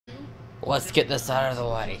let's get this out of the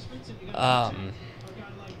way.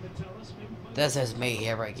 This is me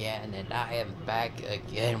here again, and I am back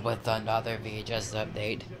again with another VHS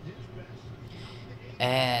update.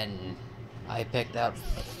 And I picked up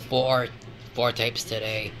four tapes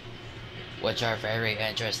today, which are very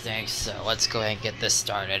interesting, so let's go ahead and get this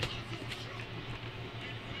started.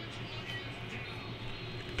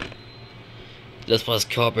 This was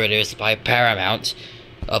co-produced by Paramount,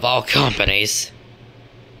 of all companies.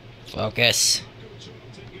 Focus.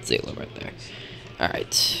 See, look right there.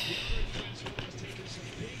 Alright.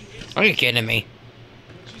 Are you kidding me?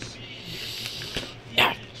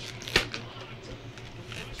 Yeah.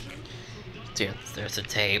 Dude, there's a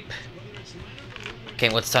tape. Okay,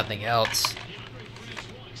 what's something else?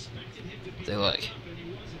 See, look.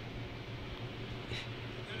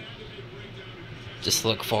 Just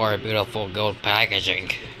look for beautiful gold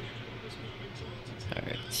packaging.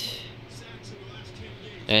 Alright.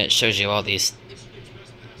 And it shows you all these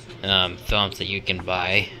films that you can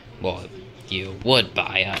buy. Well, you would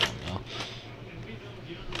buy, I don't know.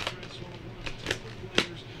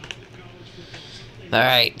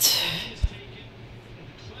 Alright.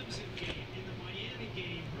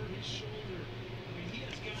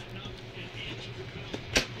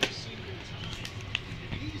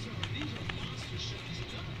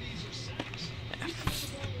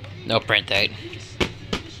 No print date.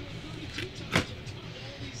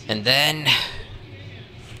 And then,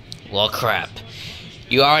 well, crap.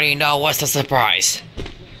 You already know what's the surprise.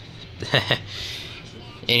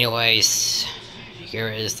 Anyways, here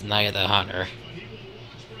is The Night of the Hunter.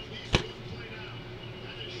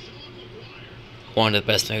 One of the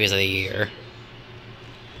best movies of the year.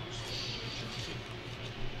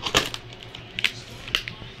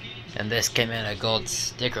 And this came in a gold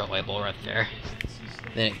sticker label right there.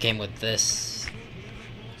 Then it came with this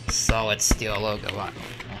solid steel logo. I don't know.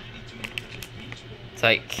 It's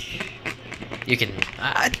like, you can,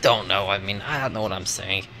 I don't know, I mean, I don't know what I'm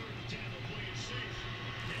saying.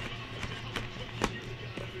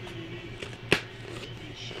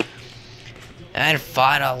 And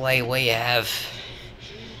finally, we have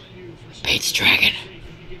Pete's Dragon.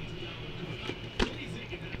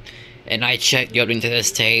 And I checked the opening to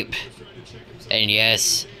this tape, and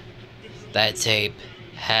yes, that tape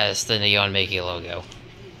has the Neon Mickey logo.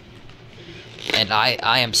 And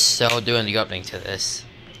I am so doing the opening to this.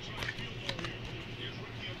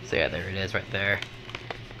 So yeah, there it is right there.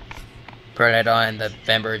 Printed on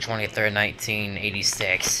November 23rd,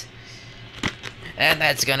 1986. And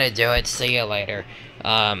that's gonna do it. See you later.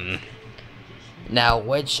 Now,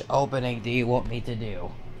 which opening do you want me to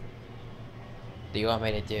do? Do you want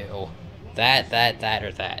me to do that,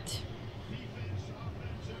 or that?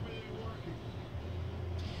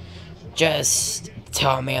 Just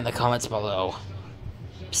tell me in the comments below.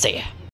 See ya.